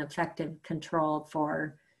as an effective control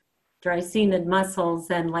for dry-scented mussels,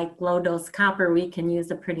 and like low-dose copper, we can use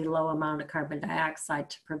a pretty low amount of carbon dioxide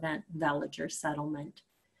to prevent veliger settlement.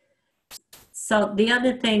 So the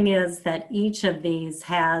other thing is that each of these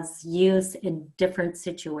has use in different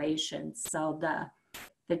situations. So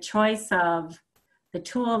the choice of the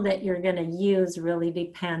tool that you're going to use really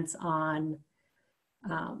depends on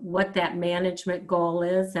what that management goal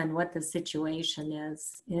is and what the situation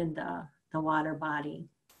is in the water body.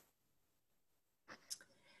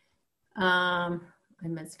 I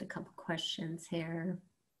missed a couple questions here.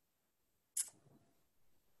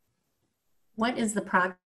 What is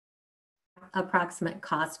the approximate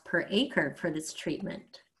cost per acre for this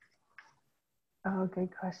treatment? Oh, good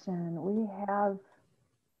question. We have.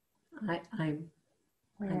 I'm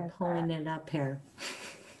pulling it up here.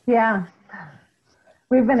 Yeah,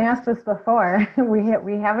 we've been asked this before. we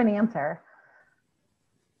have an answer.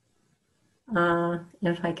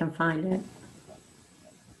 If I can find it.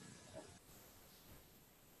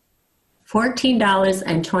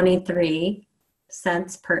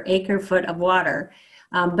 $14.23 per acre foot of water.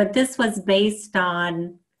 But this was based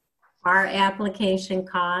on our application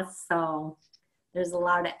costs, so there's a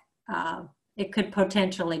lot of, it could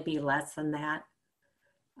potentially be less than that,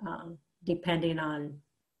 depending on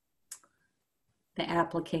the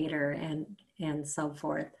applicator and so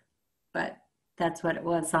forth. But that's what it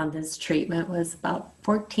was on this treatment, was about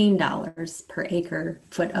 $14 per acre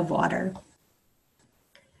foot of water.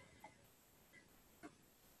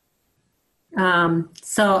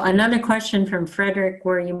 So another question from Frederick,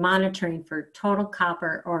 were you monitoring for total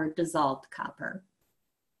copper or dissolved copper?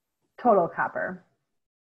 Total copper.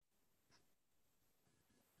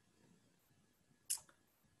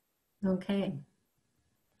 Okay.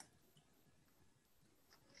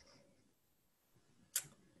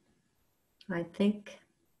 I think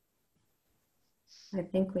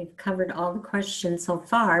we've covered all the questions so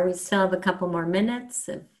far. We still have a couple more minutes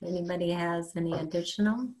if anybody has any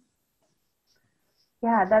additional.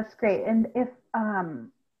 Yeah, that's great. And if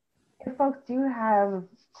folks do have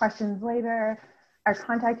questions later, our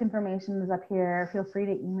contact information is up here. Feel free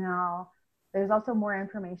to email. There's also more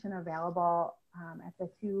information available at the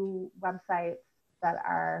 2 websites that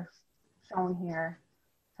are shown here.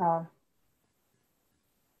 So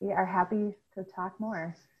we are happy to talk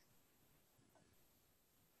more.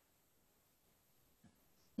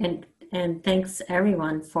 And thanks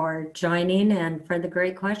everyone for joining and for the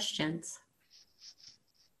great questions.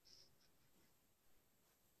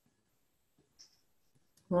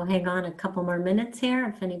 We'll hang on a couple more minutes here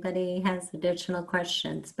if anybody has additional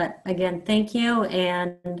questions. But again, thank you.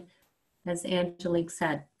 And as Angelique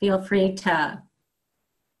said, feel free to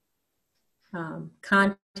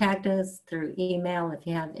contact us through email if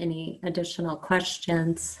you have any additional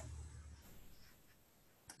questions.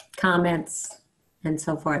 comments, and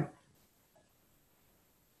so forth.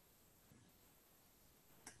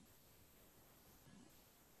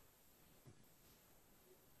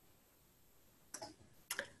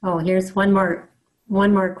 Oh, here's one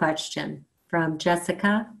more question from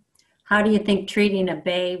Jessica. How do you think treating a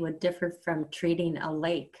bay would differ from treating a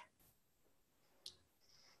lake?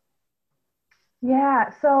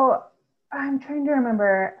 Yeah, so I'm trying to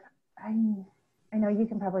remember. I know you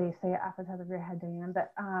can probably say it off the top of your head, Diane,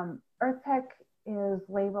 but Earth Tech is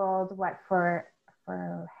labeled what for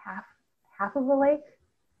half of the lake?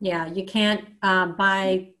 Yeah, you can't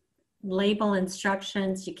by label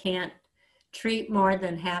instructions, you can't treat more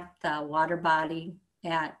than half the water body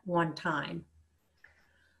at one time.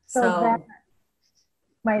 So that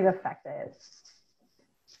might affect it.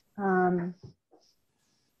 And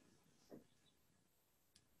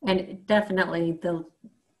definitely the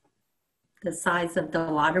size of the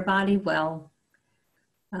water body will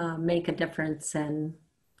make a difference in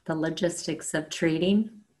the logistics of treating.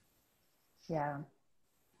 Yeah.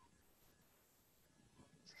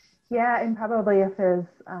 Yeah, and probably if there's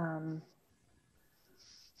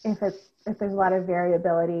a lot of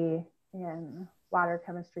variability in water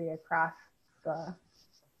chemistry across the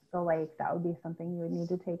lake, that would be something you would need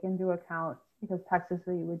to take into account because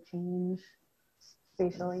toxicity would change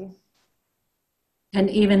spatially. And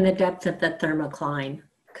even the depth of the thermocline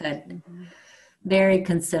could vary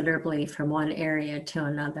considerably from one area to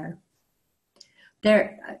another.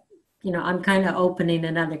 I'm kind of opening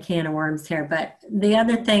another can of worms here, but the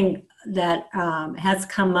other thing that has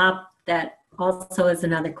come up that also is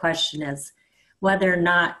another question is whether or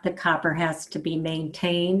not the copper has to be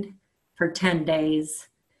maintained for 10 days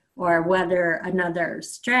or whether another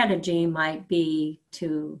strategy might be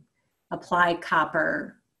to apply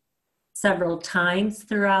copper several times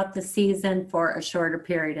throughout the season for a shorter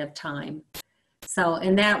period of time. So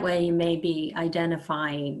in that way, you may be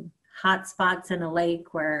identifying hot spots in a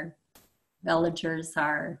lake where villagers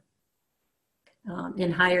are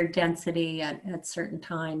in higher density at certain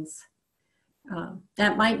times.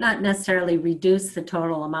 That might not necessarily reduce the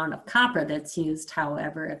total amount of copper that's used,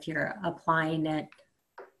 however, if you're applying it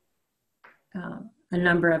a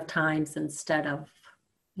number of times instead of,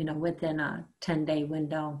 within a 10-day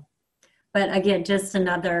window. But again, just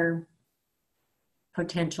another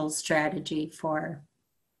potential strategy for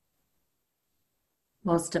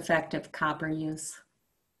most effective copper use.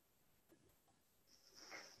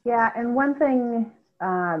 Yeah, and one thing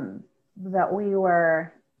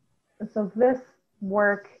so this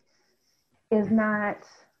work is not,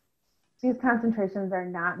 these concentrations are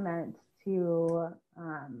not meant to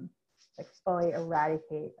fully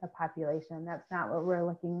eradicate a population. That's not what we're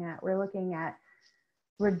looking at. We're looking at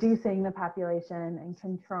reducing the population and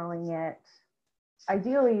controlling it,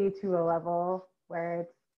 ideally to a level where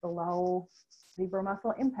it's below zebra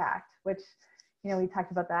mussel impact, which, we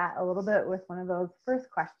talked about that a little bit with one of those first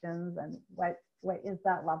questions and what is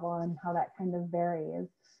that level and how that kind of varies.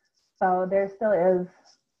 So there still is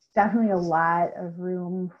definitely a lot of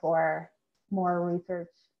room for more research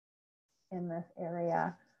in this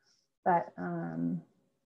area, but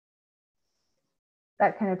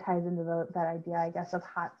that kind of ties into that idea, I guess, of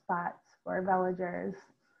hot spots for villagers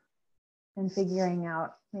and figuring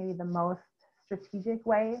out maybe the most strategic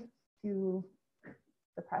way to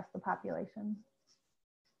suppress the population.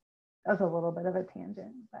 That was a little bit of a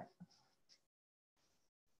tangent, but.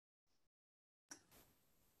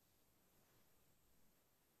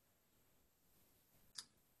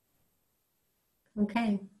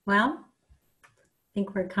 Okay, well, I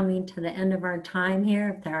think we're coming to the end of our time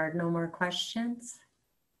here. If there are no more questions.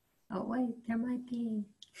 Oh, wait, there might be.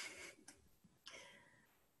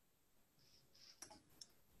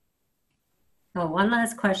 Oh, one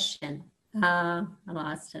last question. I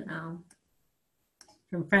lost it now.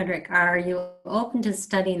 From Frederick, are you open to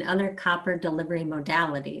studying other copper delivery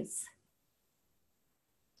modalities?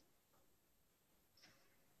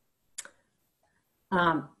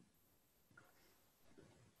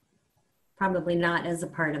 Probably not as a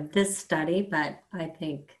part of this study, but I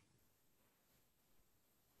think,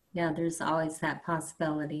 yeah, there's always that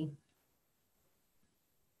possibility.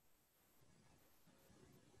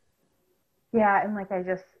 Yeah, and like I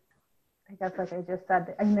just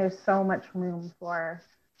said, I mean, there's so much room for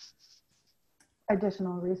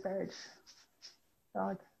additional research. So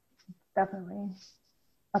it's definitely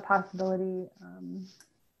a possibility,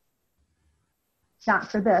 not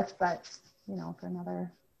for this, but, for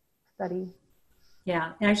another study.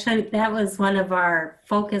 Yeah, actually, that was one of our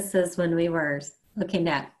focuses when we were looking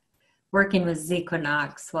at working with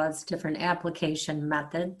Zequinox was different application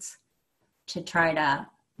methods to try to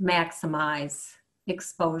maximize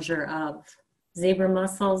exposure of zebra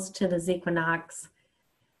mussels to the Zequinox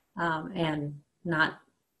and not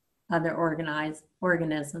other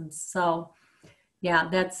organisms. So yeah,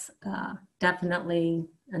 that's definitely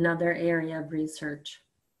another area of research.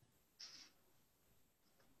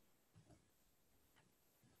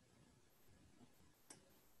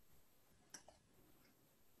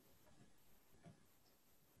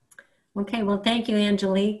 Okay, well, thank you,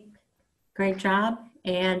 Angelique. Great job.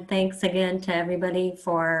 And thanks again to everybody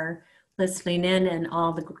for listening in and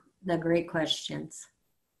all the great questions.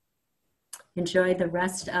 Enjoy the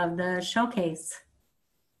rest of the showcase.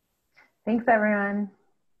 Thanks, everyone.